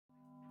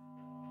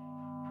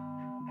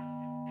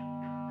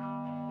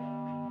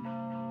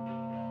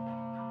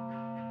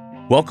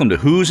Welcome to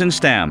Who's in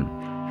STEM.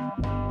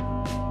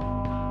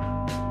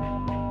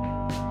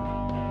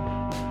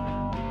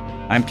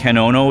 I'm Ken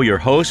Ono, your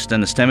host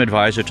and the STEM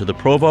advisor to the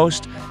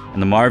Provost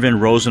and the Marvin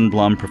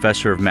Rosenblum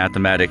Professor of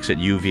Mathematics at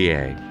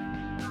UVA.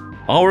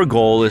 Our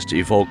goal is to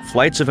evoke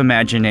flights of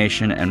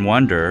imagination and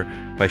wonder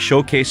by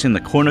showcasing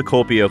the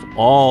cornucopia of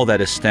all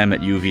that is STEM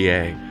at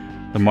UVA,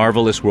 the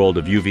marvelous world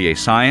of UVA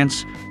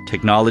science,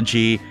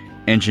 technology,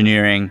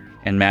 engineering,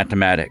 and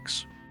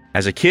mathematics.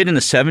 As a kid in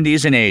the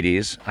 70s and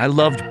 80s, I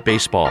loved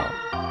baseball,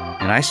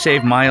 and I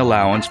saved my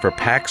allowance for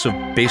packs of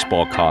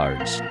baseball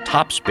cards,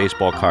 Topps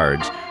baseball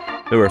cards.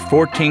 There were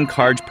 14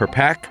 cards per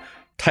pack,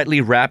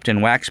 tightly wrapped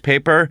in wax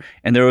paper,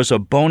 and there was a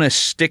bonus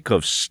stick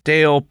of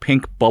stale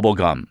pink bubble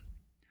gum.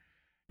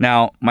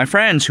 Now, my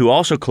friends who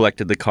also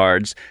collected the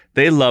cards,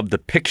 they loved the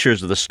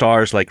pictures of the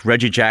stars like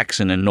Reggie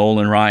Jackson and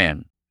Nolan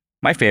Ryan.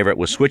 My favorite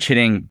was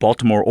switch-hitting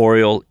Baltimore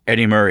Oriole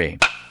Eddie Murray.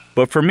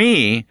 But for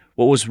me,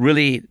 what was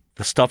really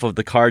the stuff of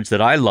the cards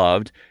that I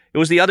loved, it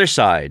was the other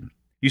side.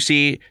 You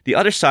see, the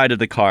other side of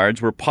the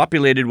cards were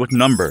populated with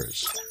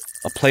numbers,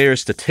 a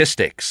player's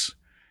statistics,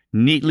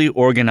 neatly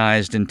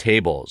organized in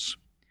tables.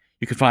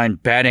 You could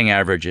find batting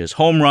averages,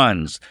 home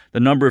runs, the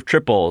number of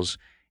triples,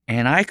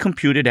 and I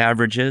computed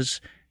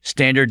averages,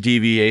 standard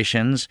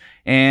deviations,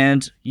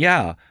 and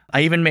I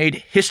even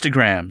made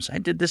histograms. I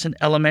did this in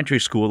elementary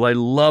school. I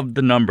loved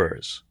the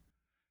numbers.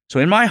 So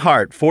in my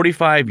heart,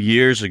 45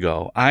 years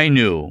ago, I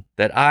knew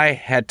that I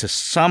had to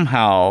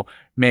somehow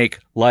make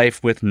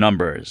life with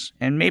numbers,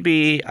 and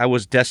maybe I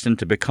was destined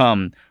to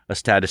become a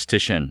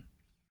statistician.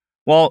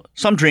 Well,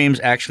 some dreams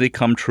actually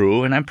come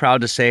true, and I'm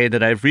proud to say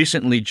that I've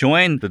recently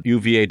joined the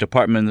UVA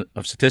Department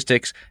of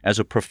Statistics as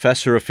a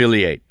professor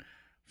affiliate.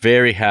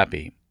 Very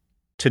happy.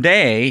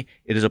 Today,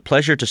 it is a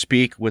pleasure to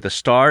speak with a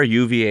star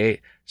UVA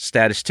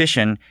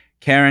statistician,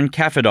 Karen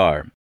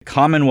Kafadar,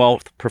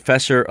 Commonwealth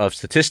Professor of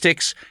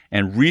Statistics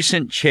and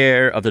recent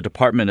chair of the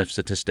Department of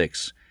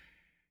Statistics.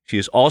 She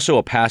is also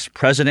a past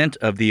president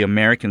of the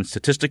American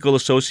Statistical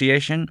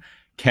Association.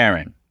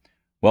 Karen,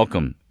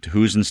 welcome to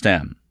Who's in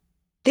STEM.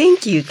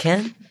 Thank you,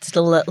 Ken. It's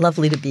still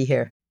lovely to be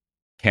here.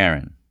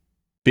 Karen,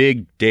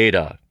 big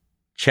data,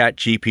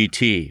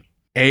 ChatGPT,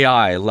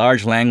 AI,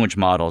 large language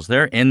models,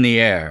 they're in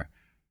the air.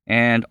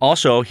 And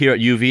also here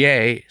at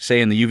UVA, say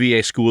in the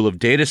UVA School of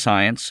Data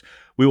Science,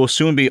 we will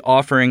soon be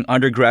offering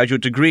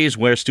undergraduate degrees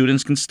where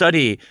students can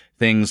study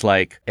things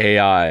like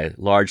AI,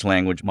 large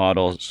language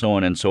models, so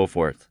on and so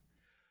forth.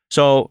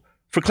 So,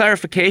 for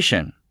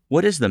clarification,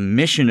 what is the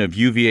mission of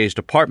UVA's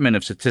Department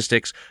of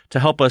Statistics to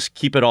help us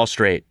keep it all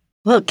straight?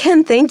 Well,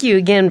 Ken, thank you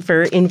again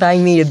for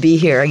inviting me to be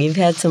here. You've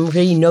had some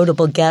pretty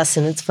notable guests,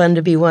 and it's fun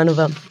to be one of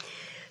them.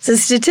 So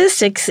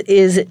statistics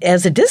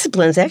as a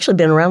discipline, has actually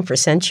been around for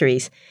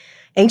centuries.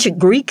 Ancient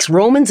Greeks,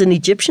 Romans, and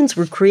Egyptians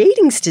were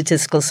creating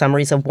statistical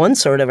summaries of one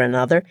sort or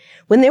another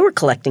when they were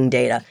collecting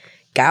data.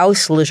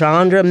 Gauss,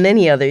 Legendre,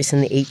 many others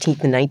in the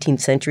 18th and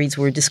 19th centuries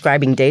were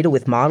describing data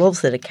with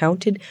models that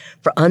accounted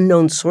for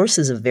unknown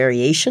sources of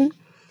variation.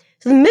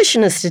 So the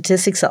mission of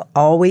statistics has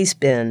always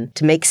been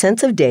to make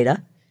sense of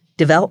data,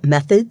 develop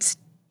methods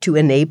to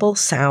enable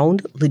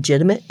sound,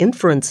 legitimate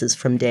inferences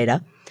from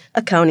data,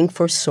 accounting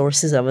for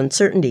sources of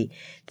uncertainty,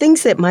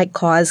 things that might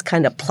cause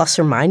kind of plus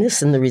or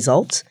minus in the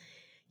results,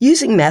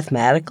 using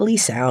mathematically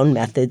sound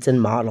methods and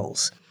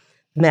models.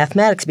 The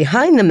mathematics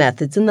behind the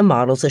methods and the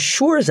models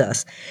assures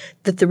us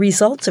that the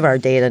results of our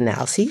data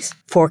analyses,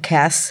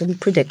 forecasts, and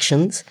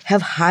predictions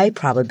have high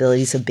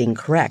probabilities of being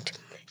correct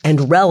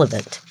and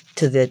relevant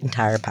to the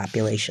entire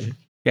population.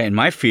 Yeah, in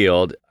my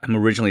field, I'm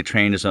originally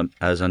trained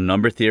as a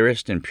number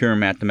theorist in pure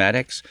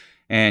mathematics.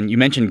 And you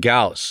mentioned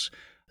Gauss.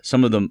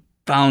 Some of the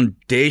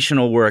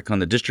foundational work on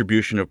the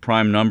distribution of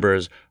prime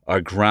numbers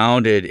are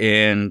grounded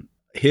in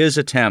his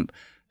attempt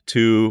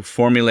to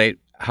formulate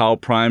how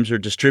primes are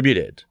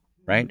distributed,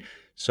 right?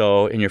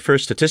 So in your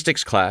first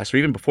statistics class, or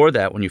even before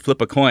that, when you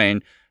flip a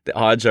coin, the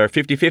odds are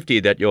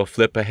 50-50 that you'll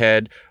flip a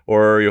head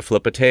or you'll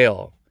flip a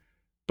tail.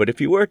 But if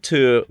you were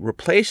to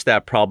replace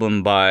that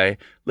problem by,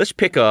 let's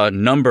pick a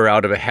number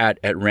out of a hat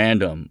at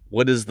random,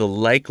 what is the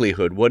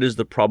likelihood, what is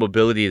the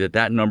probability that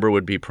that number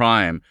would be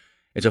prime?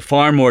 It's a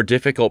far more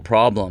difficult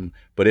problem,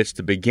 but it's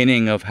the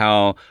beginning of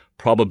how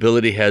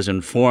probability has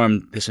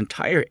informed this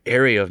entire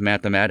area of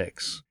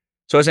mathematics.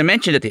 So as I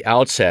mentioned at the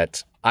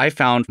outset, I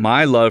found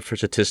my love for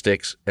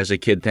statistics as a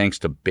kid thanks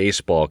to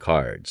baseball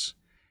cards.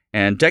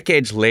 And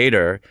decades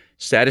later,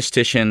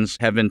 statisticians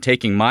have been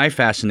taking my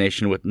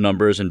fascination with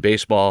numbers and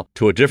baseball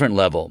to a different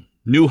level,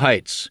 new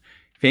heights,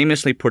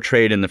 famously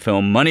portrayed in the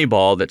film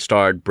Moneyball that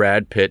starred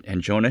Brad Pitt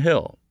and Jonah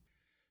Hill.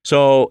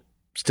 So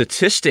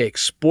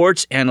statistics,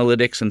 sports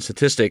analytics and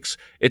statistics,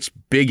 it's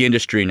big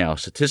industry now.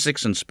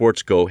 Statistics and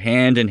sports go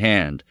hand in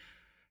hand.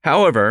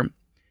 However,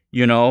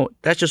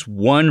 that's just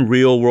one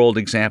real-world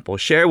example.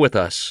 Share with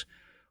us,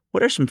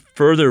 what are some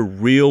further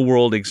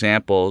real-world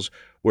examples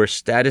where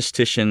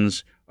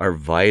statisticians are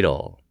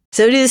vital?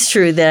 So it is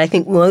true that I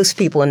think most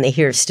people, when they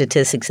hear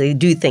statistics, they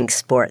do think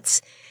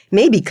sports.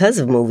 Maybe because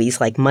of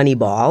movies like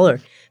Moneyball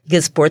or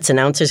because sports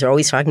announcers are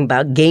always talking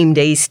about game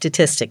day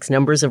statistics,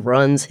 numbers of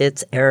runs,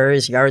 hits,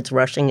 errors, yards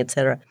rushing,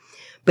 etc.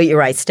 But you're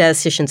right,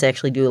 statisticians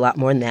actually do a lot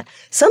more than that.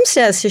 Some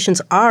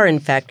statisticians are, in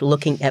fact,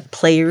 looking at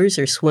players'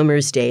 or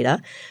swimmers'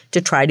 data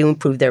to try to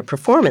improve their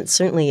performance.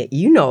 Certainly,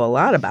 you know a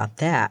lot about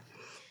that.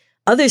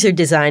 Others are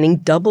designing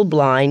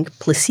double-blind,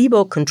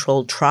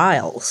 placebo-controlled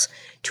trials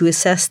to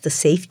assess the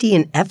safety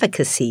and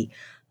efficacy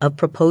of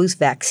proposed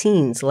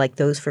vaccines like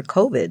those for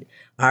COVID,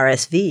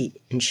 RSV,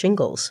 and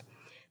shingles.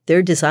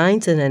 Their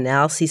designs and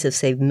analyses have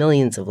saved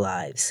millions of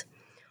lives.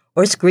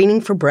 Or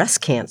screening for breast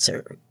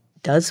cancer.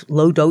 Does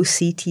low-dose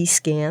CT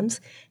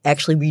scans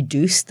actually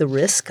reduce the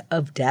risk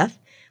of death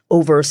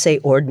over, say,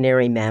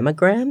 ordinary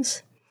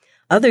mammograms?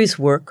 Others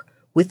work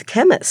with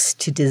chemists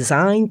to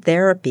design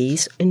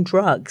therapies and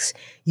drugs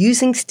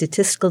using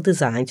statistical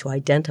design to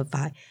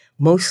identify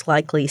most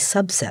likely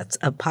subsets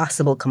of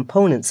possible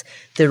components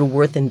that are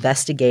worth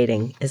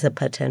investigating as a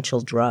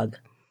potential drug.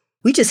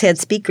 We just had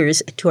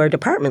speakers to our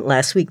department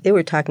last week. They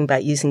were talking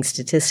about using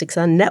statistics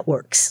on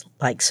networks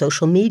like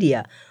social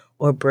media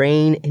or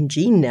brain and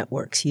gene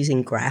networks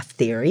using graph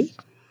theory,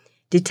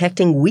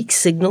 detecting weak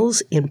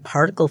signals in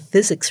particle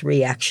physics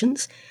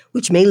reactions,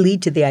 which may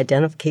lead to the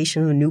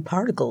identification of new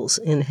particles,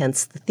 and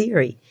hence the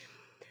theory.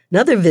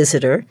 Another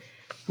visitor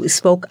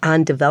spoke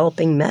on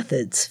developing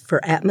methods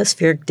for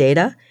atmospheric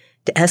data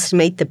to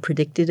estimate the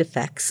predicted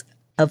effects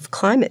of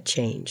climate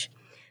change.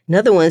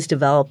 Another one is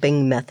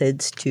developing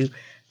methods to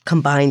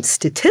combine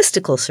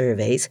statistical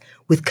surveys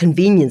with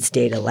convenience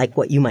data, like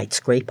what you might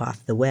scrape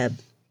off the web.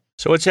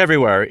 So it's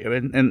everywhere,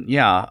 and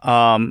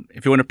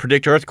if you want to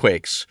predict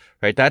earthquakes,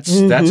 right? That's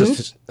a very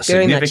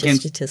significant much a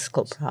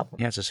statistical problem.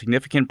 Yeah, it's a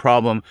significant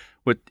problem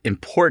with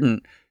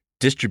important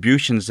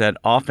distributions that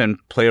often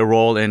play a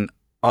role in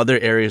other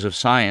areas of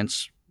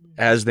science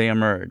as they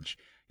emerge.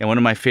 And one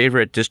of my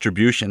favorite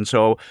distributions.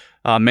 So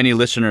many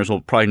listeners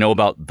will probably know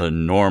about the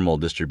normal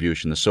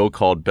distribution, the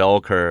so-called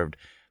bell curve,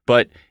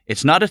 but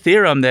it's not a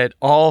theorem that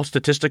all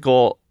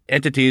statistical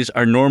entities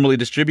are normally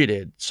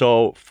distributed.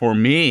 So for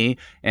me,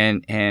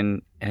 and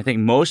I think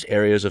most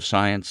areas of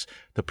science,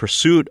 the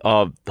pursuit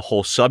of the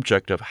whole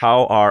subject of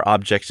how are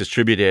objects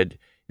distributed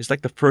is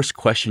like the first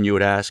question you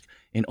would ask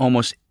in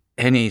almost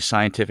any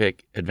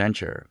scientific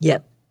adventure.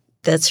 Yep,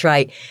 that's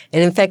right.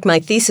 And in fact,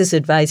 my thesis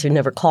advisor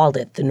never called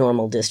it the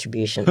normal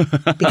distribution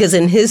because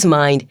in his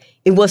mind,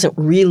 it wasn't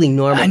really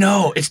normal. I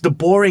know. It's the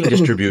boring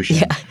distribution.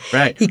 Yeah.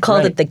 Right. He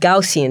called it the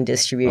Gaussian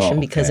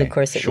distribution because, of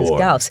course, it was Sure.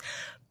 Gauss.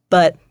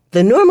 But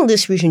the normal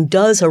distribution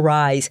does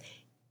arise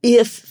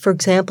if, for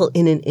example,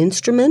 in an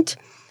instrument,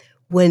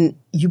 when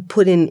you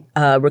put in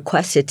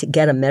requested to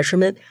get a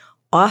measurement,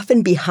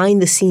 often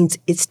behind the scenes,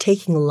 it's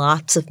taking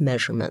lots of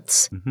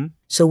measurements. Mm-hmm.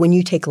 So when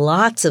you take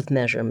lots of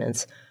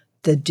measurements,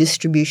 the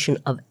distribution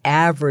of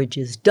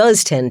averages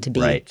does tend to be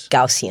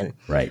Gaussian.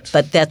 Right.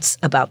 But that's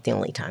about the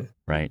only time.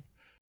 Right.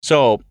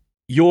 So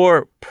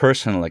your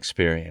personal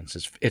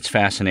experience, it's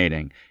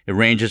fascinating. It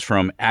ranges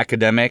from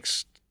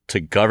academics to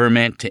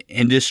government to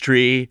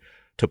industry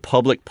to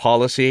public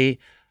policy.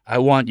 I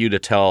want you to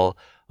tell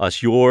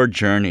us your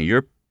journey,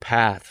 your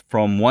path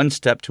from one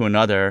step to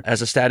another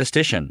as a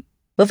statistician.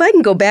 Well, if I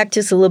can go back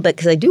just a little bit,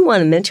 because I do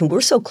want to mention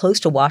we're so close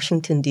to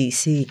Washington,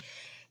 D.C.,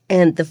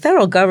 and the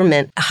federal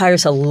government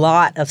hires a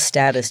lot of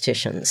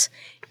statisticians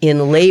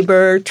in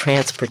labor,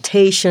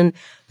 transportation,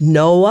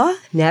 NOAA,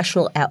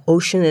 National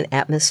Ocean and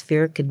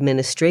Atmospheric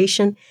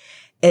Administration,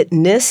 at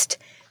NIST.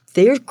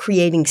 They're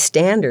creating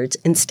standards,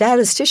 and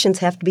statisticians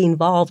have to be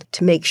involved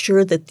to make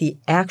sure that the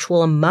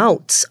actual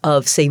amounts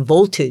of, say,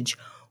 voltage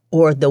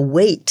or the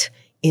weight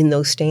in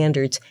those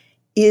standards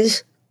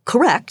is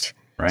correct,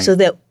 so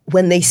that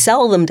when they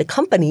sell them to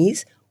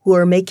companies who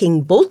are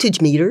making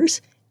voltage meters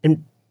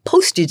and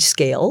postage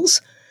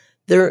scales,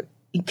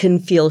 you can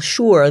feel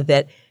sure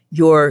that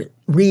your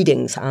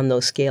readings on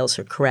those scales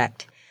are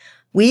correct.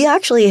 We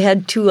actually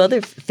had two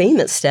other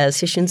famous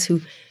statisticians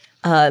who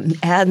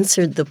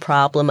answered the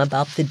problem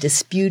about the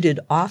disputed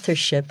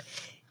authorship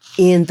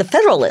in the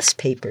Federalist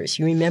Papers.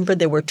 You remember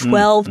there were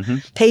 12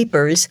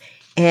 papers,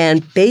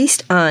 and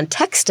based on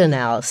text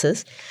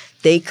analysis,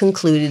 they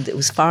concluded it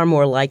was far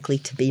more likely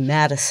to be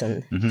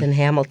Madison than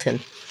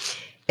Hamilton.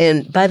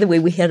 And by the way,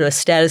 we had a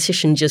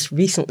statistician just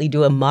recently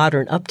do a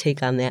modern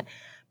uptake on that.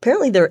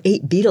 Apparently there are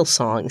 8 Beatles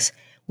songs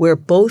where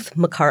both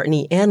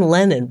McCartney and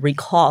Lennon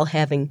recall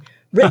having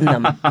written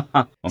them.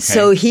 Okay.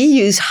 So he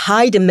used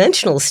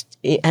high-dimensional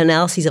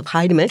analyses of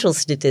high-dimensional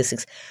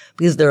statistics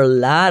because there are a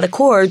lot of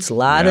chords, a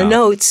lot of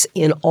notes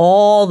in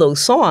all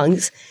those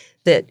songs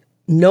that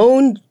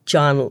known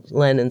John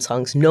Lennon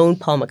songs, known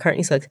Paul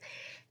McCartney songs.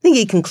 I think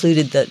he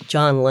concluded that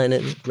John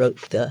Lennon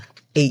wrote the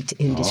 8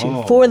 industry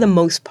for the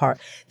most part.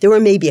 There were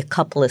maybe a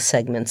couple of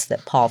segments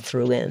that Paul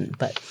threw in,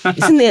 but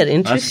isn't that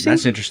interesting?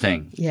 That's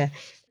interesting. Yeah.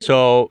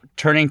 So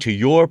turning to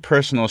your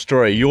personal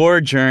story,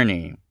 your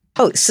journey.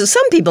 Oh, so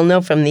some people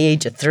know from the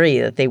age of 3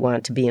 that they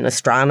want to be an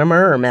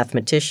astronomer or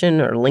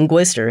mathematician or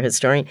linguist or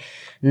historian.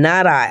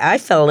 Not I. I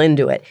fell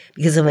into it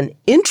because of an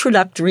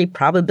introductory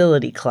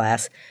probability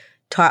class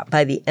taught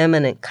by the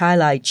eminent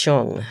Kai-Lai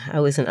Chung. I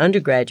was an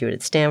undergraduate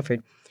at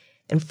Stanford.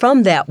 And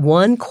from that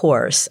one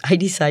course, I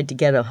decided to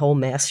get a whole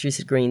master's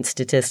degree in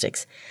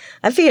statistics.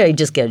 I figured I'd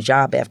just get a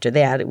job after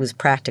that. It was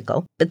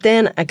practical. But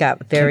then I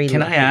got very Can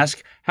lucky. I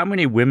ask, how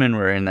many women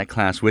were in that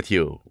class with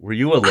you? Were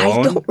you alone?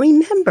 I don't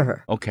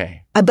remember.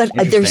 Okay. But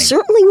there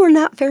certainly were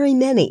not very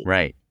many.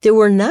 Right. There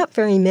were not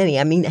very many.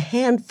 I mean, a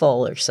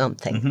handful or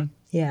something. Mm-hmm.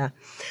 Yeah.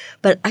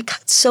 But I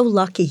got so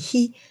lucky.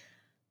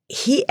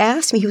 He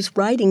asked me, he was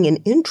writing an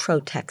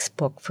intro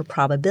textbook for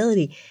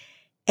probability,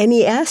 and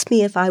he asked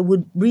me if I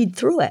would read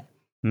through it.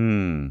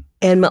 Mm.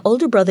 And my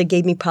older brother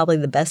gave me probably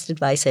the best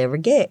advice I ever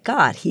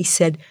got. He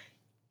said,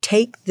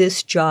 take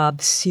this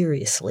job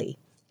seriously,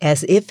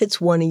 as if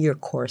it's one of your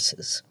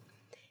courses.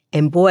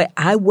 And boy,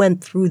 I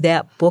went through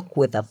that book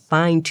with a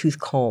fine-tooth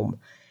comb,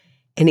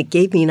 and it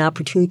gave me an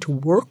opportunity to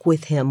work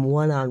with him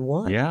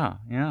one-on-one. Yeah,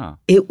 yeah.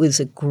 It was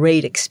a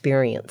great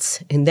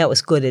experience, and that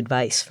was good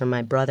advice from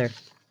my brother.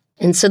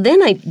 And so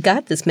then I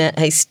got this,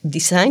 I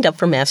signed up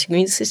for Master's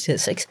degree in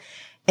statistics,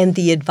 and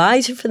the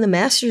advisor for the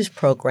master's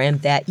program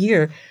that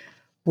year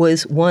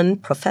was one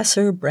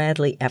Professor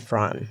Bradley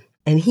Efron.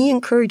 And he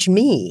encouraged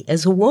me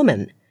as a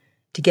woman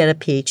to get a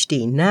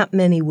PhD. Not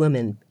many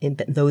women in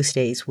those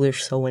days were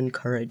so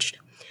encouraged.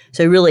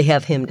 So I really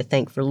have him to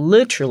thank for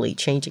literally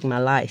changing my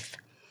life.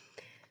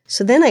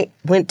 So then I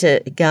went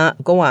to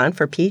go on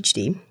for a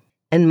PhD,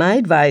 and my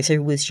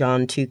advisor was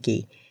John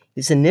Tukey. He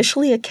was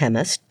initially a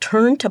chemist,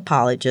 turned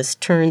topologist,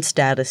 turned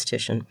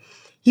statistician.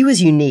 He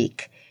was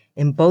unique,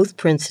 and both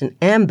Princeton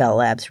and Bell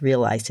Labs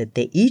realized it.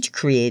 They each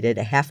created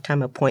a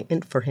half-time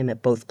appointment for him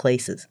at both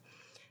places.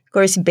 Of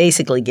course, he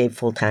basically gave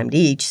full time to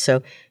each,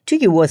 so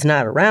Tukey was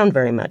not around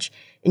very much,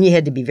 and you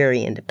had to be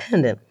very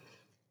independent.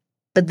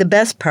 But the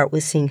best part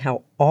was seeing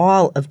how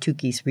all of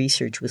Tukey's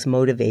research was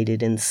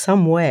motivated in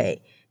some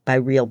way by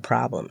real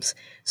problems.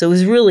 So it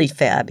was really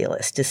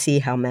fabulous to see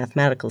how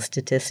mathematical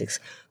statistics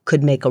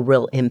could make a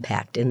real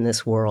impact in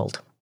this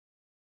world.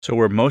 So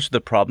were most of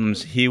the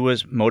problems he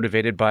was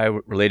motivated by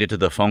related to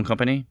the phone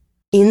company?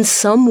 In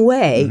some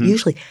way,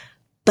 usually.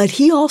 But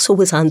he also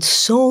was on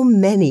so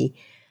many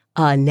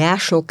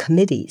national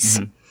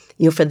committees,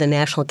 for the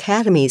national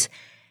academies,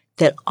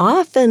 that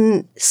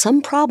often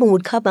some problem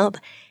would come up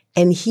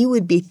and he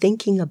would be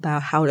thinking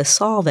about how to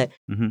solve it.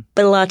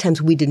 But a lot of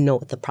times we didn't know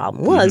what the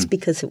problem was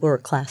because it were a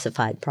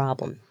classified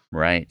problem.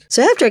 Right.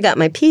 So after I got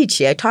my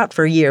PhD, I taught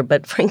for a year,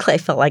 but frankly, I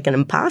felt like an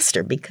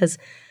imposter because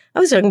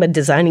I was talking about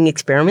designing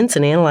experiments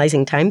and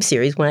analyzing time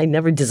series when I'd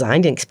never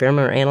designed an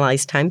experiment or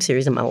analyzed time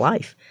series in my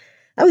life.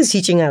 I was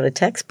teaching out of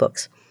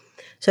textbooks.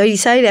 So I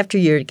decided after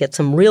a year to get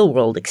some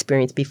real-world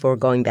experience before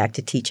going back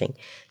to teaching.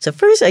 So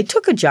first, I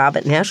took a job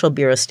at National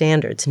Bureau of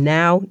Standards,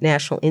 now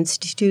National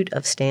Institute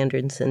of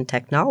Standards and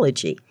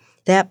Technology.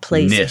 That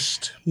place—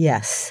 NIST.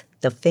 Yes,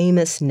 the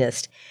famous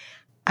NIST.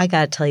 I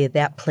got to tell you,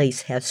 that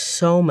place has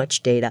so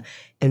much data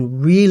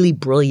and really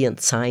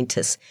brilliant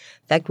scientists.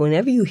 In fact,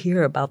 whenever you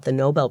hear about the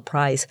Nobel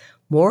Prize,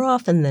 more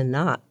often than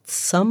not,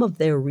 some of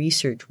their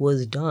research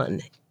was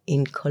done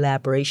in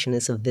collaboration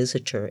as a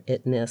visitor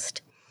at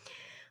NIST.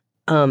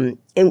 And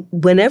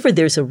whenever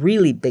there's a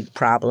really big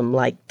problem,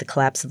 like the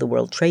collapse of the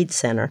World Trade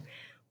Center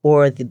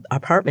or the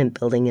apartment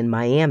building in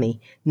Miami,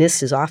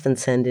 NIST is often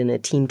sent in a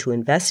team to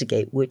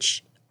investigate,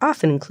 which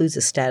often includes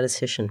a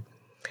statistician.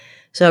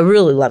 So I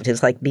really loved it. It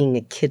was like being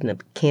a kid in a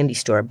candy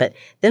store. But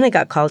then I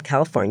got called to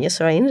California,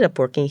 so I ended up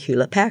working at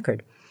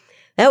Hewlett-Packard.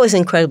 That was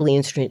incredibly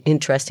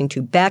interesting,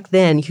 too. Back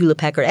then,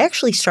 Hewlett-Packard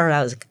actually started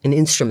out as an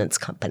instruments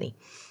company.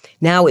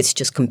 Now it's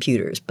just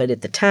computers, but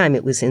at the time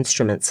it was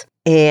instruments.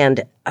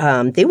 And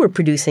they were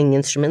producing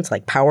instruments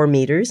like power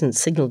meters and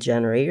signal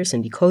generators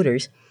and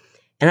decoders.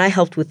 And I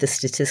helped with the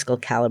statistical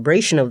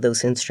calibration of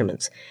those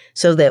instruments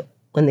so that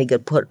when they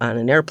get put on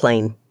an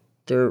airplane,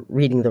 they're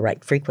reading the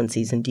right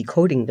frequencies and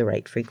decoding the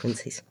right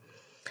frequencies.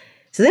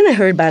 So then I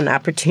heard about an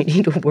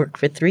opportunity to work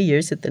for 3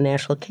 years at the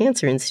National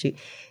Cancer Institute,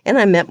 and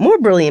I met more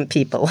brilliant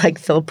people like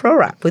Phil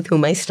Prorok, with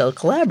whom I still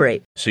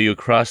collaborate. So you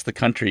crossed the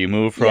country. You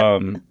moved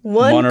from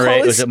One Monterey.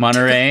 coast— Was it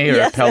Monterey or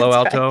Yes, Palo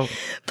that's Alto? right.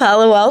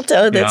 Palo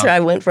Alto. That's Yeah. where I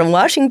went from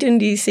Washington,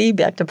 D.C.,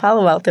 back to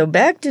Palo Alto,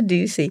 back to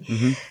D.C.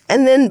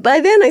 And then by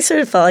then I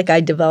sort of felt like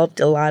I developed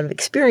a lot of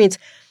experience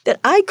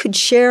that I could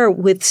share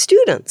with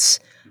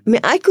students. I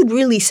mean, I could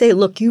really say,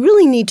 look, you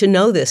really need to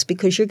know this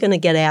because you're going to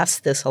get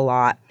asked this a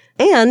lot.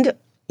 And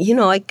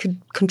I could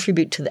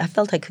contribute I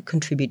felt I could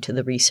contribute to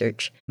the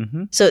research.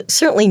 So it's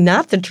certainly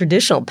not the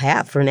traditional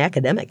path for an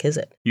academic, is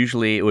it?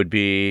 Usually it would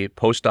be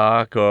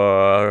postdoc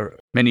or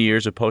many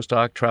years of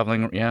postdoc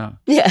traveling. Yeah.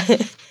 Yeah.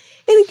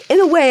 In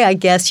a way, I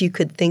guess you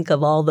could think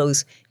of all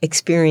those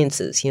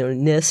experiences,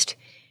 NIST,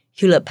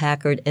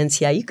 Hewlett-Packard,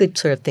 NCI. You could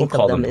sort of think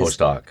We'll of call them as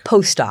postdoc.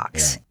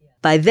 postdocs. Yeah.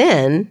 By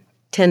then,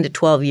 10 to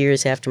 12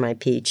 years after my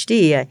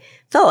PhD, I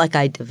felt like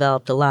I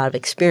developed a lot of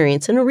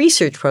experience in a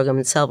research program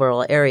in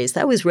several areas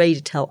that I was ready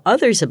to tell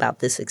others about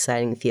this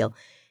exciting field,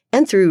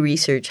 and through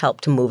research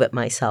helped to move it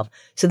myself.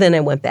 So then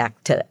I went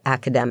back to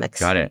academics,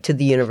 Got it. to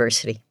the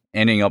university.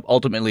 Ending up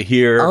ultimately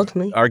here,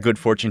 Ultimately. our good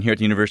fortune here at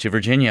the University of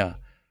Virginia.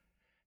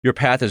 Your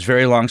path is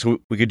very long, so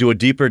we could do a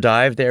deeper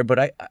dive there.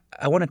 But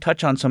I want to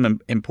touch on some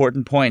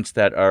important points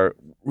that are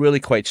really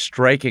quite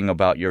striking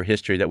about your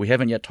history that we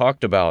haven't yet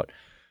talked about.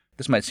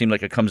 This might seem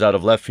like it comes out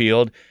of left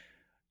field.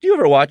 Do you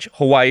ever watch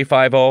Hawaii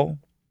Five-0?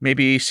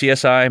 Maybe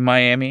CSI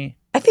Miami?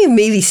 I think I've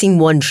maybe seen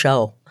one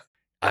show.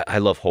 I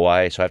love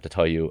Hawaii, so I have to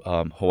tell you,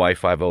 Hawaii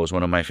Five-0 is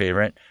one of my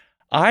favorite.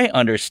 I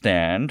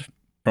understand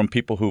from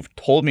people who've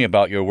told me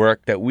about your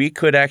work that we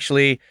could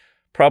actually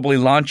probably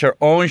launch our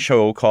own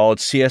show called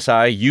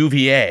CSI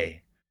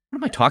UVA. What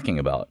am I talking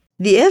about?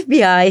 The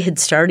FBI had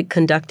started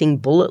conducting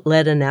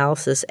bullet-lead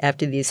analysis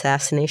after the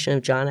assassination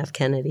of John F.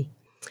 Kennedy.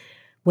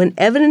 When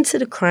evidence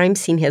at a crime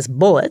scene has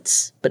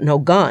bullets, but no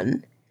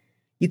gun,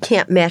 you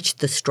can't match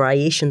the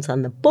striations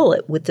on the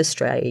bullet with the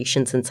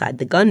striations inside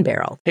the gun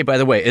barrel. Hey, by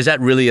the way, is that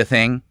really a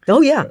thing?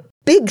 Oh, yeah.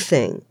 Big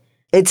thing.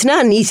 It's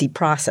not an easy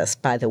process,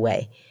 by the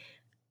way.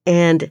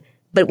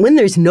 But when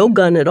there's no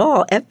gun at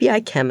all,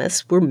 FBI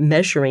chemists were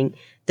measuring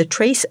the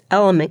trace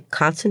element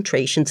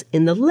concentrations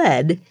in the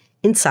lead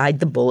inside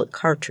the bullet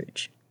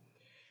cartridge.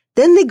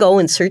 Then they go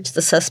and search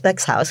the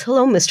suspect's house.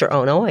 Hello, Mr.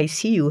 Ono, I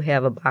see you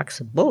have a box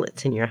of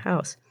bullets in your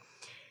house.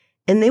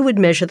 And they would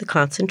measure the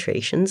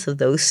concentrations of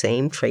those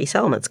same trace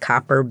elements,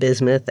 copper,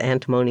 bismuth,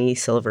 antimony,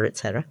 silver,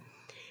 etc.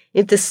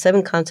 If the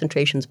 7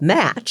 concentrations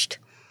matched,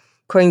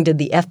 according to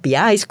the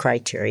FBI's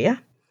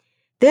criteria,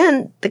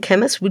 then the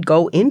chemists would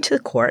go into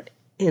the court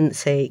and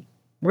say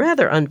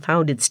rather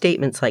unfounded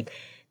statements like,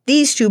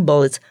 these 2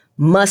 bullets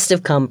must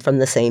have come from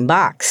the same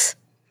box.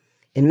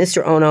 And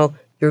Mr. Ono,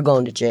 you're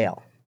going to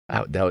jail.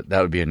 That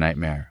would be a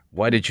nightmare.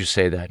 Why did you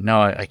say that?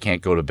 No, I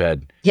can't go to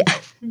bed. Yeah.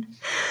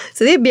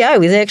 So the FBI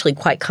was actually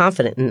quite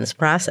confident in this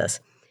process.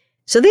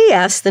 So they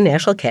asked the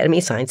National Academy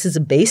of Sciences to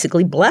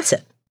basically bless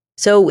it.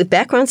 So with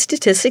background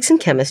statistics and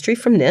chemistry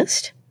from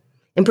NIST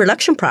and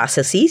production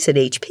processes at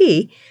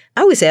HP,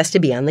 I was asked to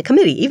be on the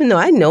committee, even though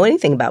I didn't know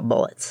anything about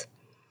bullets.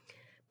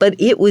 But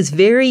it was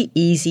very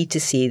easy to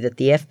see that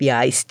the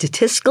FBI's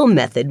statistical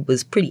method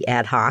was pretty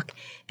ad hoc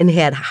and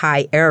had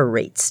high error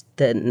rates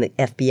than the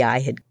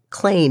FBI had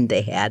claimed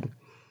they had.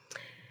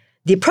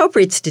 The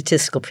appropriate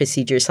statistical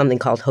procedure is something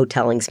called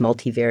Hotelling's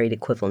multivariate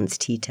equivalence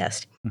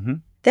t-test. Mm-hmm.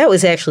 That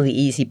was actually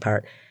the easy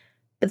part.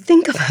 But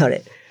think about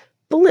it.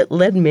 Bullet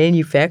lead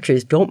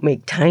manufacturers don't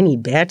make tiny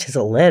batches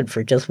of lead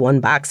for just one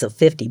box of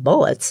 50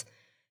 bullets.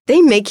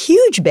 They make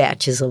huge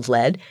batches of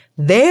lead,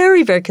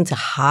 very, very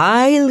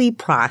highly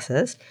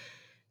processed,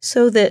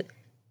 so that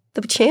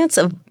the chance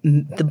of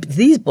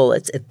these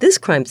bullets at this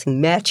crime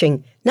scene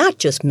matching not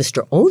just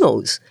Mr.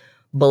 Ono's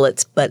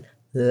bullets, but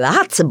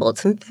lots of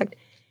bullets. In fact,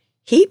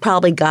 he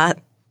probably got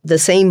the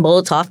same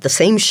bullets off the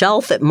same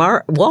shelf at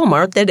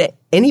Walmart that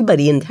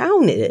anybody in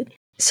town did.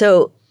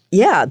 So,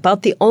 yeah,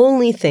 about the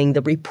only thing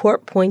the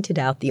report pointed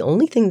out, the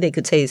only thing they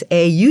could say is,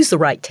 A, use the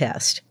right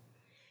test.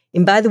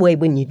 And by the way,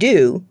 when you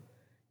do,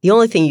 the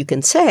only thing you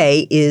can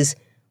say is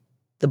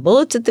the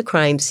bullets at the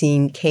crime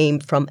scene came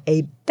from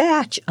a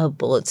batch of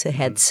bullets that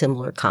had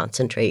similar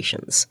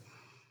concentrations.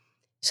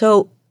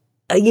 So,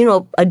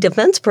 a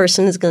defense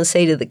person is going to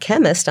say to the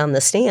chemist on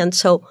the stand,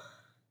 so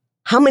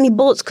how many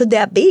bullets could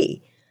that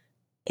be?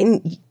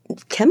 And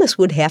chemists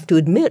would have to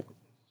admit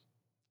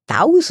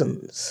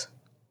thousands.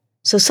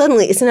 So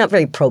suddenly it's not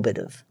very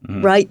probative,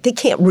 right? They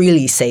can't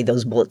really say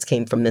those bullets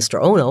came from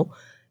Mr. Ono.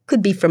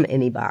 Could be from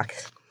any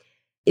box.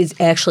 It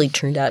actually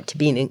turned out to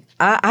be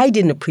I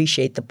didn't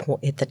appreciate the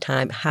point at the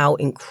time how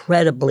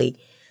incredibly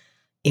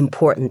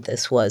important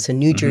this was. A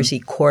New Jersey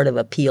Court of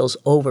Appeals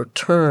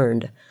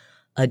overturned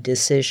a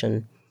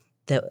decision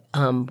that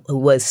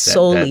was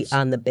solely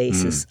on the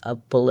basis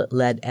of bullet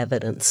lead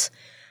evidence.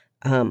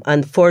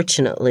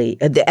 Unfortunately,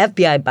 the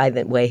FBI, by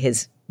the way,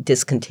 has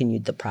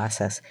discontinued the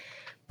process.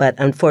 But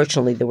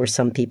unfortunately, there were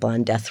some people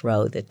on death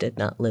row that did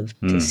not live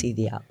to see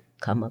the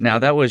outcome of it. Now,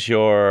 that was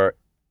your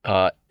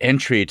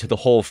entry to the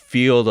whole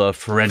field of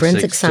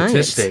forensic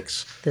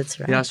statistics. Science. That's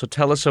right. Yeah, so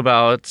tell us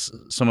about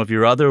some of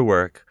your other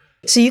work.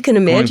 So you can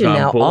imagine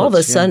now, all of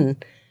a sudden,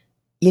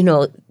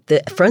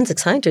 the forensic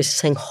scientists are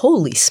saying,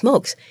 holy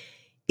smokes,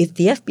 if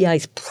the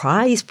FBI's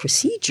prize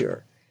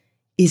procedure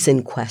is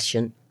in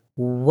question,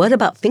 what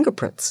about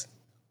fingerprints?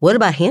 What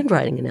about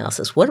handwriting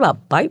analysis? What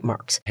about bite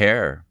marks?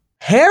 Hair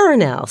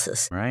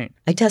analysis. Right.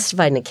 I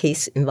testified in a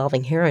case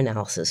involving hair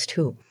analysis,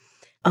 too.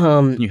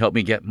 Can you help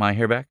me get my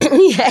hair back?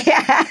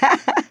 Yeah.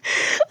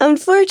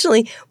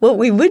 Unfortunately, what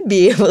we would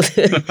be able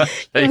to,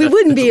 we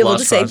wouldn't be able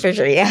to say for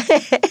sure. Yeah.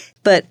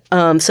 But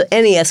so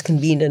NES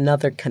convened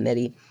another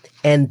committee,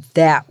 and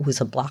that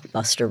was a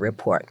blockbuster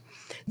report.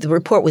 The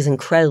report was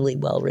incredibly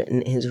well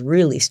written and has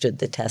really stood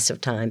the test of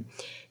time.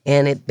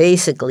 And it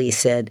basically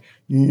said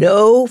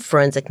no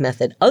forensic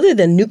method other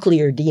than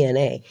nuclear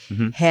DNA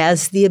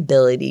has the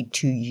ability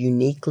to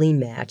uniquely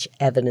match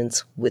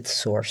evidence with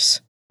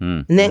source.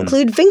 And that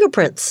included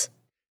fingerprints.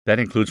 That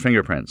includes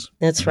fingerprints.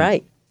 That's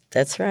right.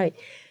 That's right.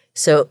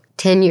 So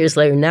 10 years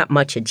later, not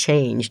much had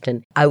changed.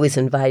 And I was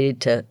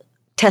invited to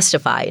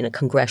testify in a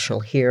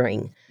congressional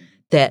hearing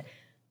that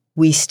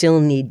we still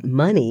need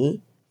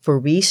money for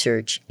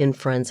research in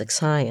forensic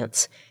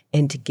science.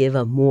 and to give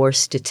a more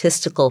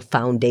statistical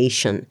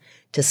foundation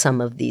to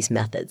some of these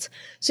methods.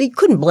 So you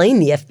couldn't blame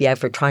the FBI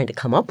for trying to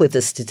come up with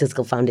a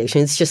statistical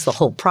foundation. It's just the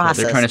whole process.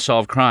 Yeah, they're trying to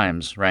solve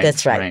crimes, right?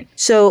 That's right.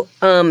 So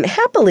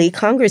happily,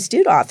 Congress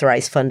did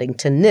authorize funding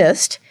to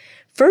NIST,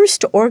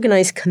 first to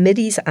organize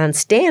committees on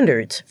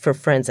standards for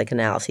forensic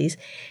analyses,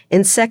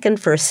 and second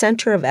for a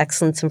Center of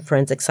Excellence in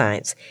Forensic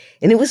Science.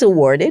 And it was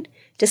awarded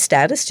to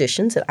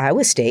statisticians at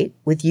Iowa State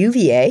with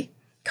UVA,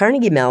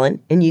 Carnegie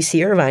Mellon, and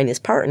UC Irvine as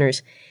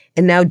partners,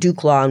 and now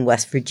Duke Law and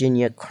West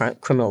Virginia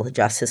Criminal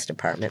Justice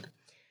Department.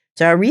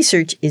 So our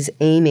research is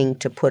aiming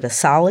to put a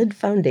solid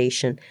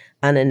foundation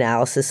on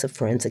analysis of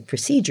forensic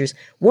procedures,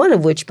 one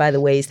of which, by the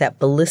way, is that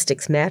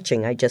ballistics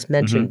matching I just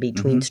mentioned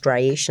between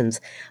striations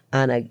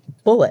on a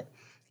bullet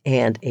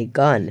and a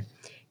gun.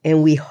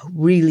 And we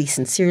really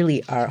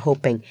sincerely are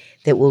hoping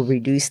that we'll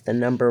reduce the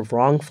number of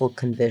wrongful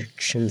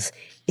convictions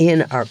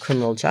in our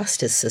criminal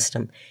justice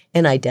system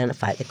and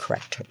identify the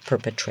correct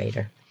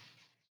perpetrator.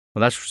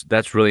 Well,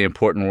 that's really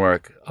important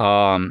work.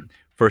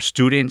 For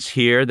students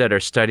here that are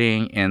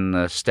studying in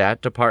the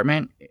stat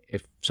department,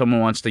 if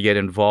someone wants to get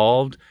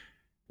involved,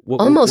 what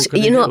can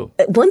they do?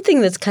 One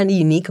thing that's kind of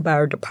unique about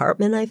our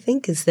department, I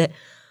think, is that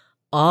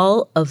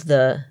all of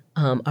the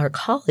our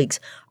colleagues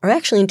are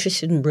actually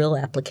interested in real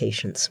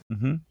applications.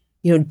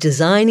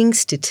 Designing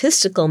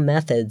statistical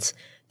methods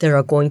that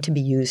are going to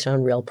be used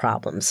on real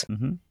problems.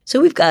 So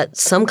we've got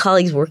some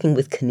colleagues working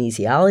with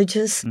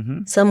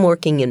kinesiologists, some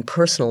working in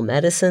personal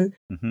medicine,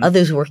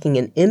 others working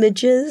in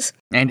images.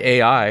 And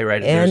AI,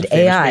 right? And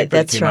AI,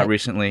 that's came right. Out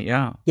recently,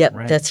 yeah. Yep,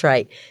 right. That's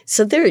right.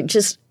 So they're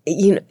just,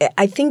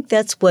 I think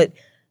that's what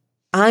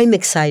I'm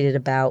excited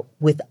about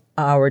with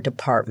our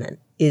department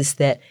is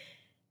that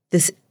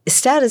this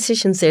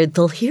statisticians there,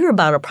 they'll hear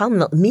about a problem,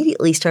 they'll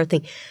immediately start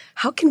thinking,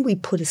 how can we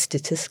put a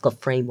statistical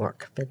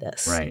framework for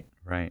this?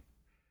 Right.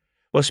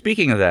 Well,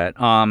 speaking of that,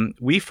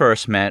 we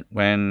first met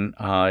when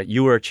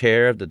you were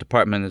chair of the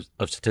Department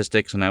of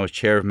Statistics and I was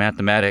chair of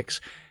mathematics.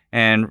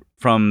 And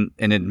from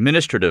an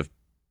administrative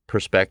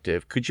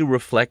perspective, could you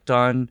reflect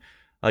on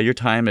your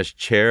time as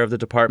chair of the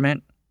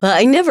department? Well,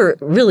 I never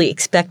really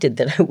expected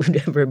that I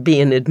would ever be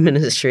in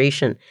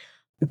administration.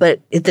 But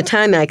at the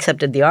time I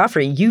accepted the offer,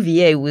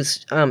 UVA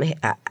was,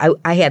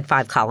 I had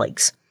 5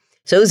 colleagues.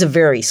 So it was a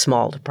very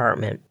small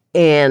department.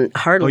 And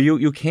hardly. Oh,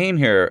 you came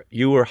here.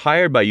 You were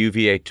hired by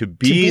UVA to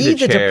be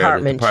the chair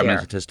of the Department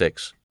of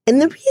Statistics.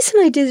 And the reason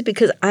I did is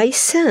because I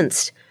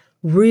sensed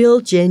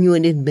real,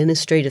 genuine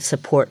administrative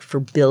support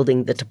for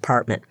building the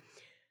department.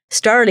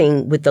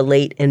 Starting with the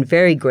late and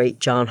very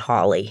great John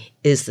Hawley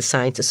is the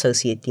science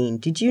associate dean.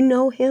 Did you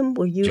know him?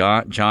 Were you?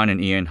 John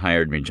and Ian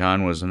hired me.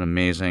 John was an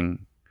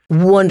amazing.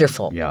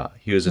 Wonderful. Yeah,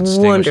 he was a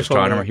distinguished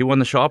astronomer. Man. He won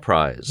the Shaw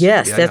Prize.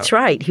 Yes, that's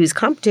right. He was a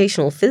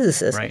computational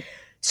physicist. Right.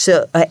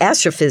 So,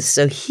 astrophysicist,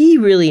 so he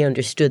really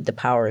understood the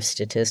power of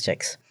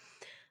statistics.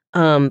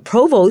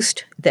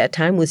 Provost at that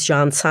time was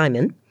John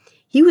Simon.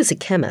 He was a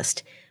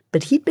chemist,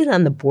 but he'd been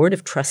on the board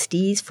of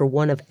trustees for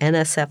one of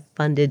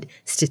NSF-funded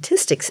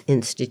statistics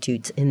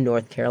institutes in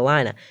North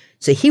Carolina.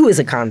 So he was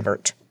a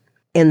convert.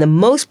 And the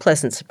most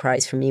pleasant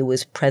surprise for me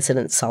was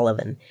President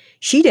Sullivan.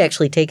 She'd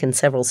actually taken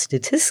several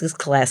statistics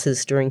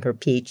classes during her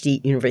PhD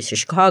at University of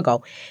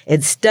Chicago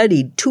and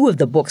studied 2 of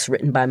the books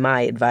written by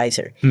my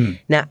advisor.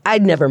 Now,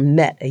 I'd never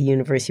met a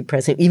university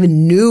president,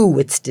 even knew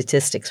what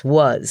statistics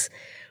was,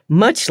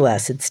 much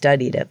less had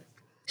studied it.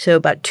 So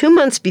about 2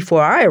 months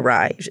before I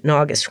arrived, in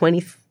August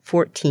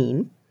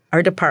 2014,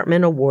 our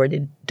department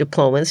awarded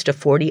diplomas to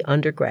 40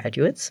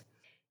 undergraduates.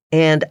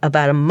 And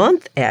about a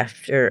month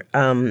after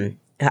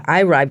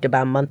I arrived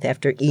about a month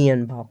after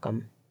Ian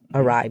Balcom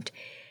arrived.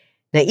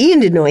 Now,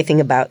 Ian didn't know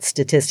anything about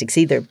statistics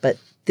either, but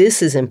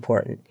this is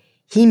important.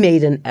 He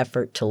made an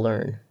effort to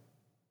learn.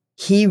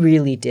 He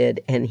really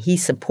did, and he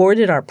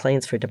supported our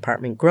plans for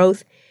department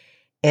growth.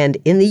 And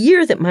in the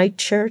year that my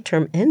chair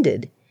term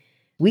ended,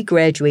 we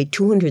graduated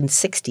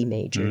 260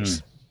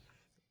 majors,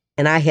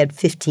 and I had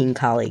 15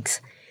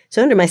 colleagues.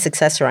 So under my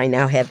successor, I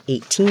now have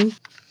 18.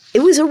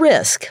 It was a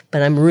risk,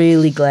 but I'm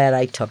really glad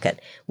I took it.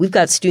 We've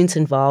got students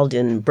involved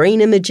in brain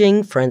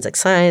imaging, forensic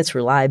science,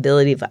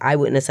 reliability of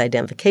eyewitness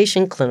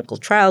identification, clinical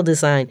trial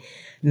design,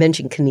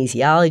 mentioned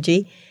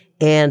kinesiology,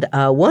 and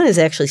one is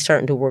actually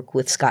starting to work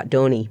with Scott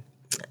Doney.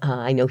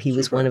 I know he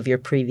was one of your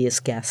previous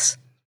guests.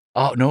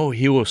 Oh, no,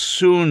 he will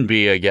soon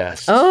be a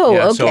guest. Oh,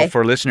 yeah, okay. So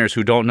for listeners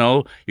who don't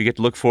know, you get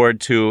to look forward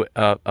to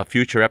a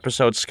future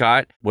episode.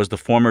 Scott was the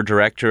former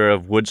director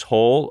of Woods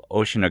Hole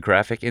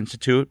Oceanographic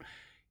Institute.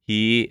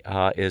 He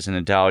is an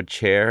endowed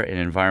chair in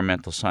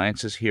environmental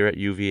sciences here at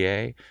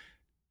UVA.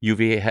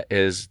 UVA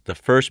is the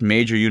first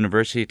major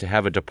university to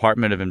have a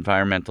department of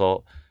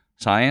environmental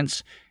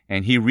science,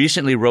 and he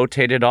recently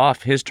rotated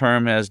off his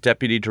term as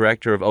deputy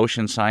director of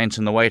ocean science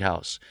in the White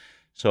House.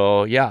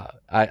 So, yeah,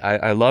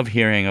 I love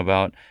hearing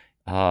about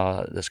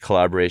this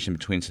collaboration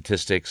between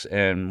statistics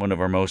and one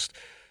of our most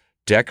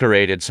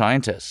decorated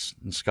scientists,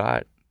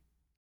 Scott.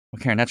 Well,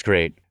 Karen, that's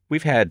great.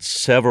 We've had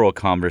several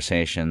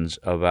conversations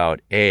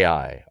about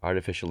AI,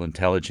 artificial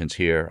intelligence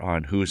here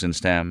on Who's in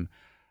STEM.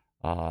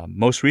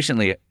 Most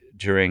recently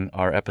during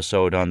our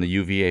episode on the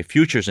UVA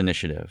Futures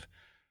Initiative.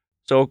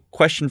 So,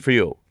 question for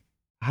you.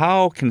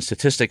 How can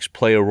statistics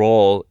play a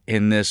role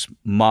in this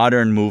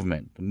modern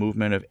movement, the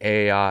movement of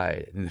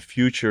AI, in the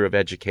future of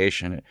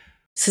education?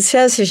 So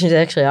statisticians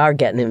actually are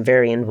getting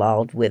very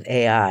involved with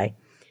AI.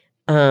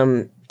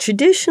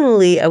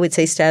 Traditionally, I would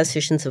say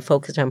statisticians have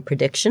focused on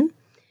prediction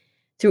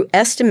through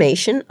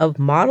estimation of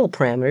model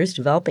parameters,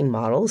 developing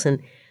models,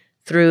 and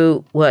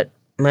through what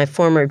my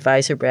former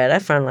advisor, Brad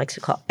Efron, likes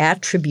to call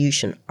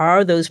attribution.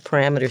 Are those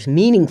parameters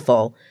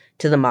meaningful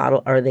to the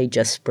model? Or are they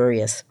just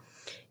spurious?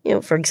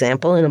 For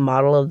example, in a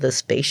model of the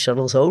space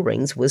shuttle's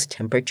O-rings, was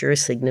temperature a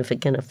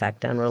significant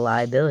effect on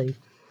reliability?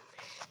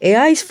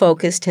 AI's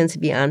focus tends to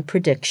be on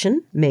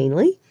prediction,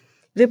 mainly.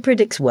 If it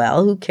predicts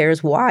well, who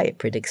cares why it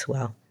predicts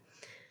well?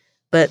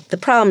 But the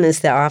problem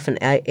is that often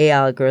AI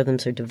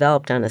algorithms are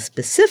developed on a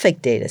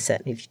specific data set,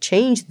 and if you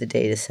change the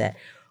data set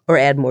or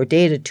add more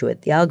data to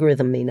it, the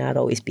algorithm may not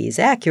always be as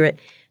accurate,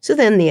 so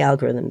then the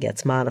algorithm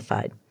gets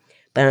modified.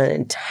 But on an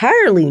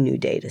entirely new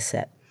data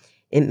set,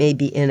 it may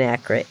be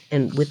inaccurate,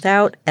 and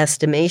without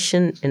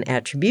estimation and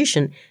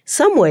attribution,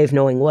 some way of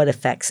knowing what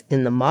effects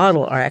in the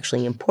model are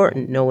actually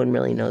important, no one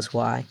really knows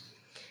why.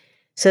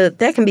 So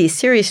that can be a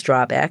serious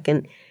drawback,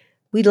 and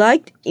we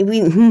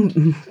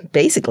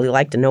basically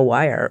like to know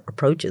why our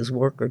approaches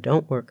work or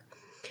don't work.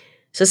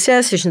 So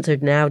statisticians are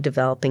now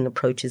developing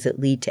approaches that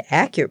lead to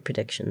accurate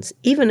predictions,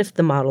 even if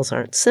the models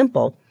aren't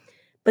simple,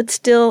 but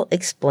still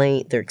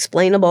they're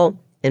explainable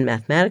and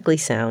mathematically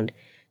sound.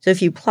 So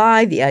if you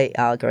apply the AI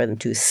algorithm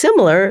to a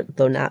similar,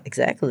 though not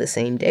exactly the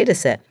same data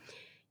set,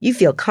 you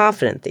feel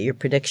confident that your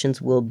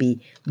predictions will be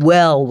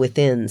well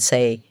within,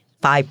 say,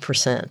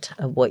 5%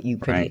 of what you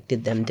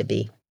predicted them to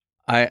be.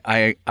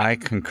 I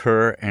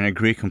concur and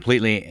agree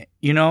completely.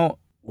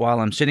 While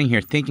I'm sitting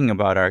here thinking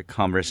about our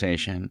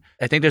conversation,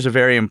 I think there's a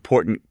very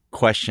important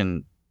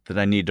question that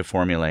I need to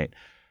formulate.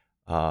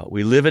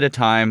 We live at a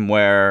time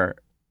where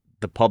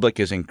the public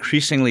is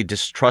increasingly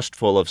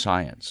distrustful of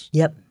science.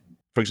 Yep.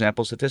 For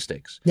example,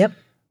 statistics. Yep.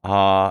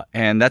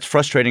 And that's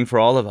frustrating for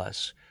all of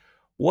us.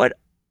 What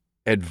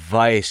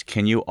advice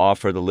can you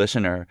offer the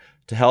listener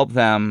to help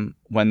them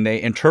when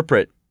they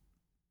interpret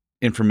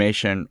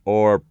information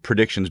or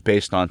predictions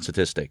based on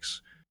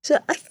statistics? So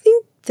I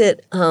think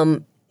that,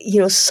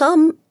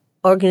 some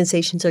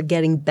organizations are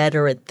getting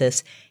better at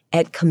this,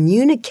 at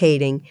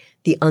communicating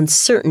the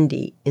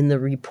uncertainty in the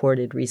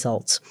reported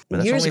results.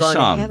 But that's only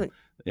some.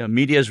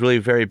 Media is really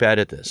very bad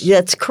at this.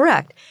 That's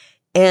correct.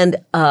 And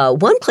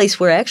one place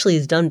where it actually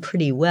has done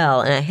pretty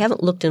well, and I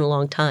haven't looked in a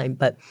long time,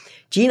 but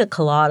Gina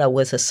Colada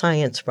was a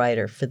science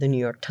writer for the New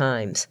York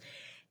Times.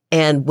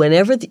 And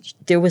whenever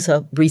there was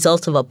a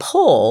result of a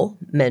poll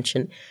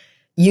mentioned,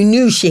 you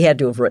knew she had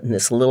to have written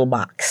this little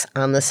box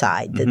on the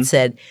side that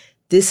said,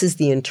 this is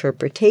the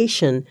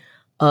interpretation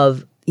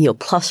of,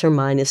 plus or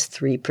minus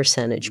 3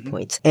 percentage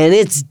points. And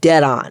it's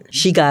dead on.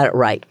 She got it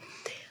right.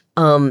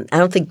 I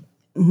don't think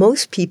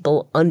most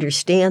people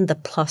understand the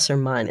plus or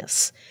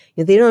minus.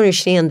 They don't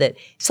understand that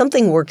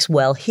something works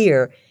well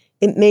here,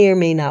 it may or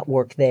may not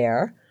work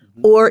there,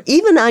 or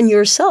even on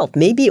yourself.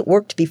 Maybe it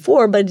worked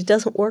before, but it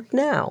doesn't work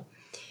now.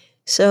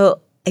 So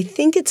I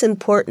think it's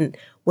important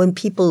when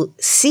people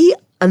see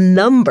a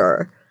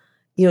number,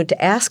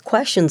 to ask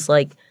questions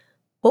like,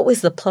 what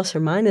was the plus or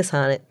minus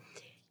on it?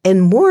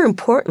 And more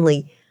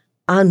importantly,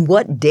 on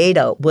what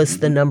data was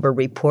the number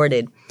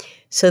reported?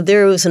 So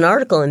there was an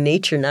article in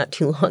Nature not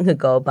too long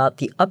ago about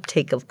the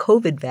uptake of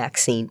COVID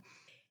vaccine.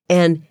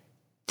 And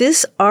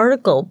this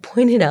article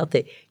pointed out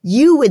that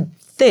you would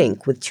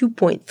think with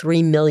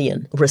 2.3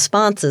 million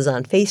responses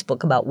on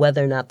Facebook about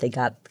whether or not they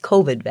got the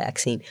COVID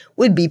vaccine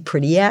would be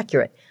pretty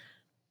accurate.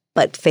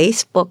 But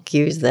Facebook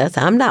used that.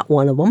 I'm not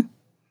one of them.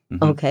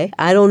 Okay.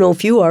 I don't know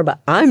if you are, but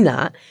I'm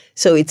not.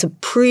 So it's a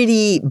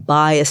pretty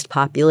biased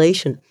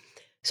population.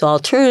 So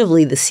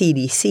alternatively, the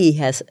CDC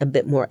has a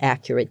bit more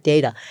accurate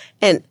data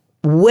and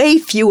way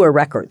fewer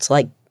records,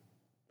 like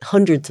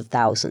hundreds of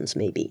thousands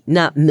maybe,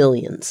 not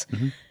millions.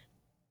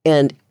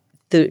 And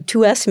the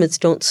two estimates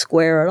don't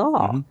square at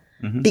all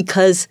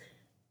because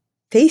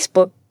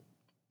Facebook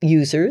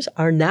users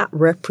are not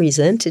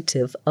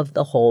representative of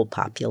the whole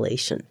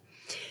population.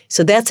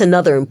 So that's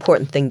another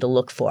important thing to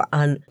look for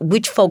on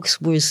which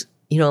folks was,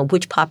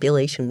 which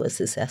population was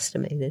this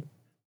estimated.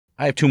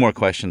 I have two more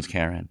questions,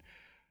 Karen.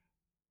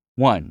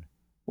 One,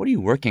 what are you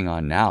working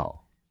on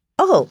now?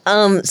 So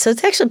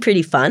it's actually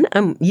pretty fun.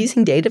 I'm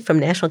using data from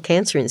National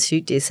Cancer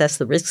Institute to assess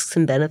the risks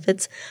and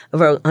benefits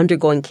of our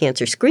undergoing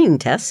cancer screening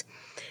tests.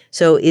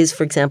 So is,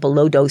 for example,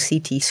 low-dose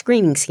CT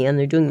screening scan.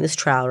 They're doing this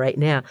trial right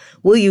now.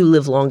 Will you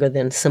live longer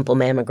than simple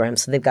mammogram?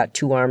 So they've got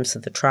two arms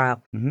of the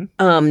trial.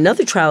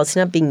 Another trial, it's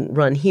not being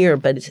run here,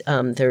 but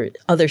there are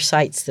other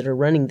sites that are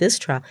running this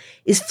trial,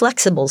 is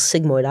flexible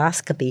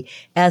sigmoidoscopy.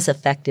 As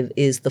effective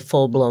is the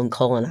full-blown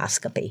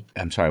colonoscopy.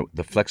 I'm sorry,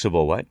 the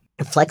flexible what?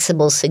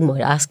 Flexible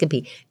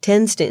sigmoidoscopy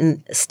tends to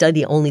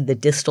study only the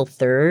distal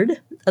third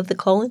of the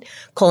colon.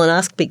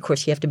 Colonoscopy, of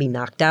course, you have to be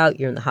knocked out.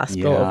 You're in the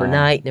hospital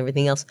overnight and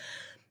everything else.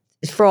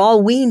 For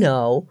all we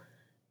know,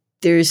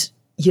 there's,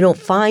 you don't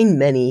find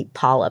many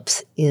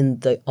polyps in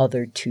the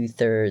other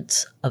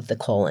 2/3 of the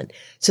colon.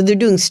 So they're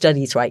doing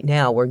studies right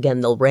now where,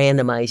 again, they'll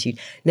randomize you.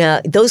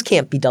 Now, those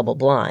can't be double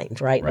blind,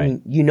 right? I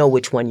mean, you know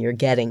which one you're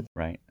getting.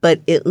 Right.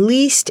 But at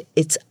least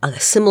it's a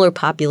similar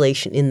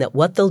population in that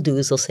what they'll do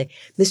is they'll say,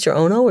 Mr.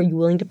 Ono, are you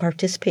willing to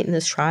participate in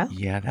this trial?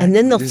 Yeah, and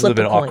then they'll this flip is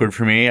a bit awkward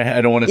for me.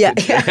 I don't want to.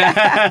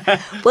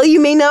 Yeah. Well,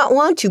 you may not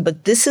want to,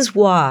 but this is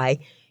why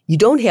you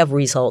don't have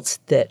results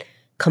that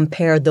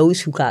compare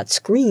those who got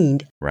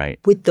screened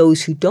with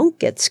those who don't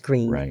get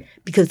screened,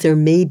 because there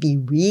may be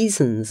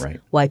reasons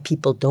why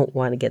people don't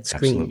want to get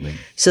screened. Absolutely.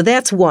 So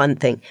that's one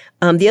thing.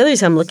 The other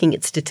is I'm looking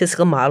at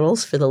statistical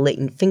models for the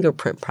latent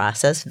fingerprint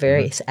process,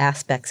 various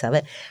aspects of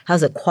it. How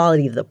does the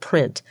quality of the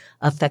print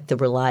affect the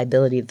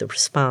reliability of the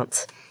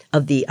response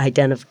of the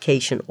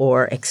identification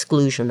or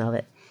exclusion of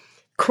it?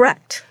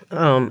 Correct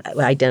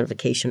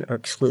identification or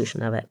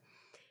exclusion of it.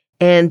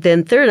 And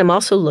then third, I'm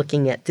also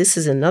looking at, this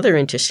is another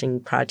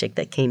interesting project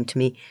that came to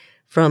me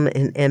from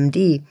an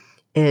MD,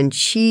 and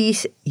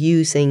she's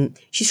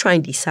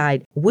trying to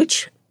decide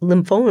which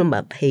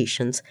lymphoma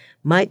patients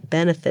might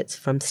benefit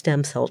from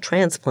stem cell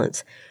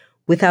transplants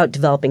without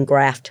developing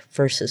graft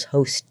versus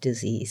host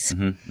disease.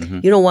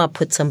 You don't want to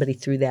put somebody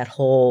through that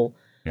whole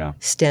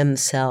stem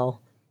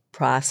cell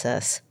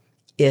process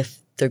if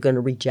they're going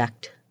to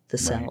reject the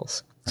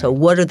cells. So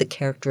what are the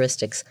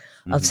characteristics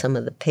of some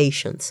of the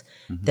patients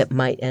that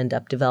might end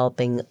up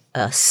developing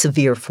a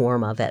severe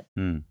form of it?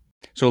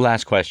 So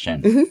last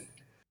question.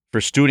 For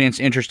students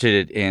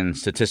interested in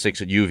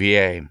statistics at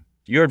UVA,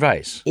 your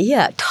advice?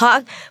 Yeah.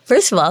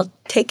 First of all,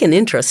 take an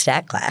intro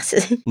stat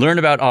class. Learn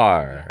about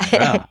R.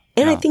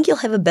 And I think you'll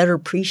have a better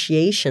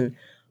appreciation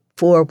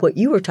for what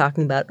you were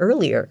talking about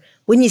earlier.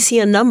 When you see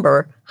a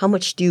number, how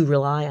much do you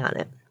rely on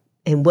it?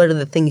 And what are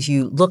the things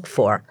you look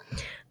for?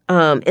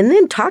 And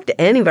then talk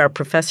to any of our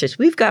professors.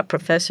 We've got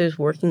professors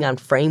working on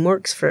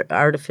frameworks for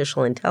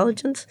artificial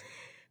intelligence,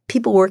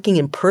 people working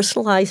in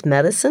personalized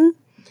medicine,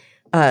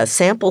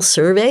 sample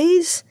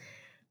surveys,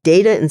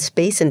 data in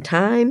space and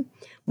time,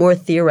 more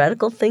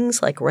theoretical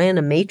things like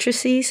random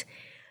matrices.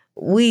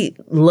 We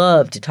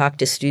love to talk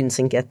to students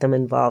and get them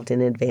involved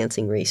in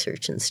advancing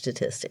research in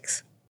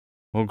statistics.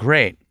 Well,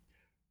 great.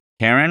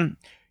 Karen,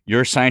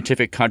 your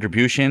scientific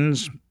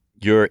contributions,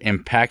 your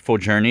impactful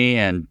journey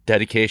and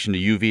dedication to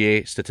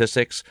UVA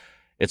statistics,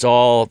 it's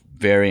all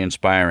very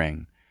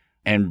inspiring.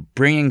 And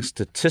bringing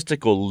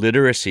statistical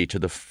literacy to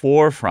the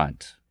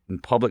forefront in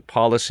public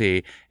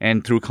policy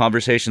and through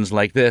conversations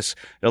like this,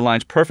 it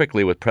aligns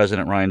perfectly with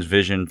President Ryan's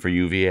vision for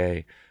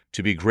UVA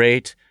to be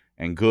great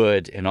and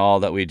good in all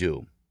that we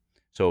do.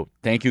 So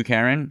thank you,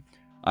 Karen.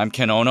 I'm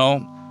Ken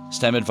Ono,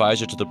 STEM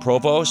advisor to the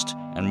provost,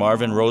 and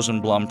Marvin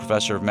Rosenblum,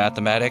 professor of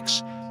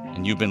mathematics,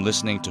 and you've been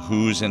listening to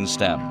Who's in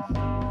STEM.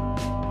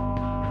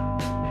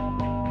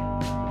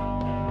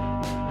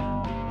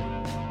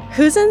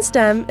 Who's in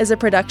STEM is a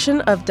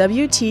production of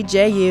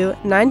WTJU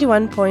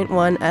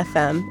 91.1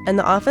 FM and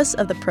the Office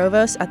of the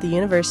Provost at the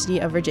University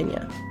of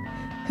Virginia.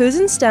 Who's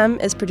in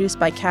STEM is produced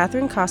by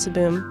Catherine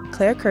Kossaboom,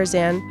 Claire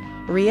Curzan,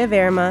 Ria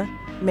Verma,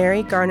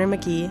 Mary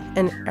Garner-McGee,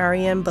 and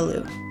Ariane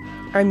Ballou.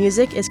 Our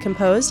music is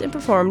composed and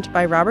performed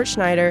by Robert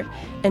Schneider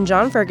and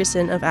John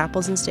Ferguson of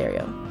Apples in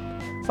Stereo.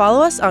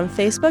 Follow us on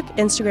Facebook,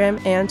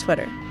 Instagram, and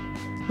Twitter.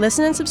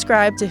 Listen and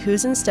subscribe to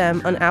Who's in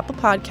STEM on Apple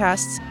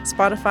Podcasts,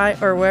 Spotify,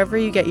 or wherever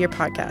you get your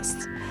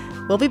podcasts.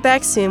 We'll be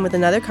back soon with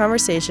another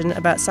conversation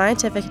about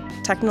scientific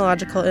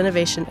technological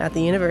innovation at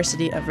the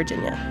University of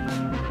Virginia.